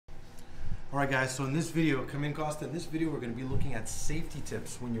Alright guys, so in this video, come in Costa, in this video we're going to be looking at safety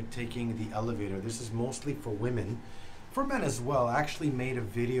tips when you're taking the elevator. This is mostly for women, for men as well. I actually made a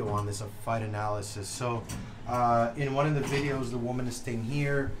video on this, a fight analysis. So in one of the videos, the woman is staying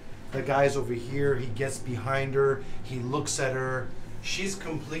here, the guy's over here, he gets behind her, he looks at her, she's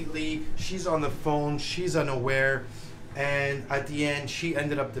on the phone, she's unaware, and at the end she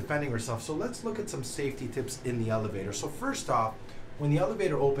ended up defending herself. So let's look at some safety tips in the elevator. So first off, when the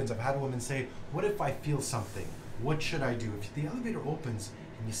elevator opens, I've had women say, what if I feel something? What should I do? If the elevator opens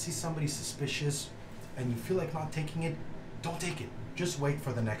and you see somebody suspicious and you feel like not taking it, don't take it. Just wait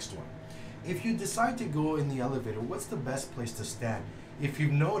for the next one. If you decide to go in the elevator, what's the best place to stand? If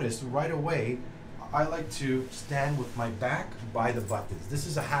you've noticed right away, I like to stand with my back by the buttons. This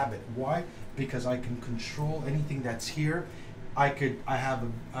is a habit. Why? Because I can control anything that's here. I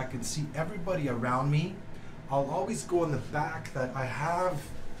can see everybody around me. I'll always go in the back that I have.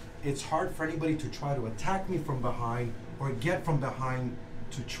 It's hard for anybody to try to attack me from behind or get from behind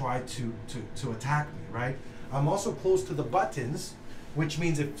to try to attack me, right? I'm also close to the buttons, which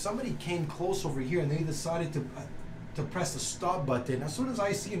means if somebody came close over here and they decided to press the stop button, as soon as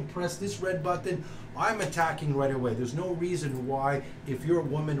I see him press this red button, I'm attacking right away. There's no reason why, if you're a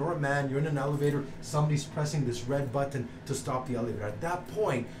woman or a man, you're in an elevator, somebody's pressing this red button to stop the elevator. At that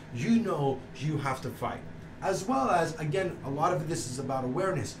point, you know you have to fight. As well as, again, a lot of this is about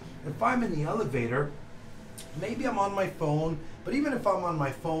awareness. If I'm in the elevator, maybe I'm on my phone, but even if I'm on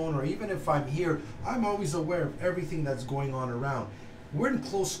my phone or even if I'm here, I'm always aware of everything that's going on around. We're in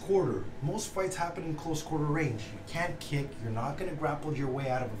close quarter. Most fights happen in close quarter range. You can't kick. You're not going to grapple your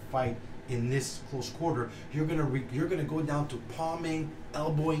way out of a fight in this close quarter. You're gonna go down to palming,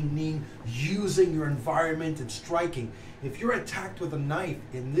 elbowing, kneeing, using your environment and striking. If you're attacked with a knife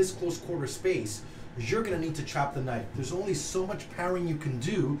in this close quarter space, you're gonna need to trap the knife. There's only so much parrying you can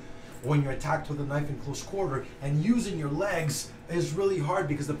do when you're attacked with a knife in close quarter, and using your legs is really hard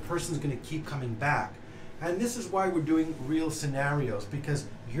because the person's gonna keep coming back. And this is why we're doing real scenarios, because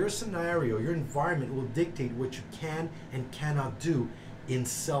your scenario, your environment will dictate what you can and cannot do in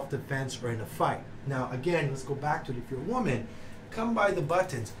self-defense or in a fight. Now again, let's go back to it. If you're a woman, come by the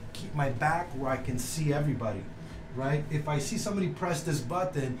buttons, keep my back where I can see everybody. Right? If I see somebody press this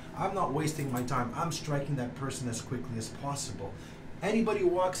button, I'm not wasting my time. I'm striking that person as quickly as possible. Anybody who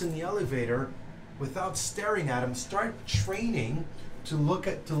walks in the elevator, without staring at him, start training to look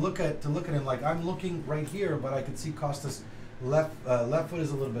at him. Like I'm looking right here, but I can see Costa's left foot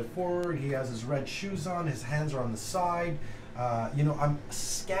is a little bit forward. He has his red shoes on. His hands are on the side. I'm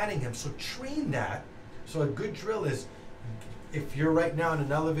scanning him. So train that. So a good drill is, if you're right now in an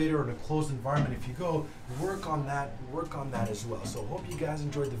elevator or in a closed environment, if you go, work on that as well. So hope you guys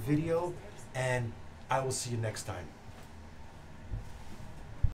enjoyed the video, and I will see you next time.